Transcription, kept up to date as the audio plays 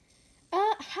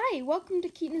Hi, welcome to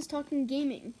Keaton is Talking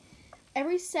Gaming.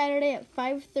 Every Saturday at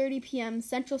 5:30 p.m.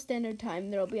 Central Standard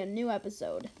Time, there will be a new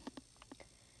episode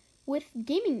with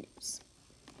gaming news.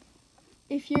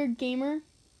 If you're a gamer,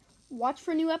 watch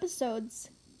for new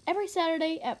episodes every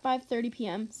Saturday at 5:30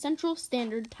 p.m. Central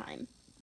Standard Time.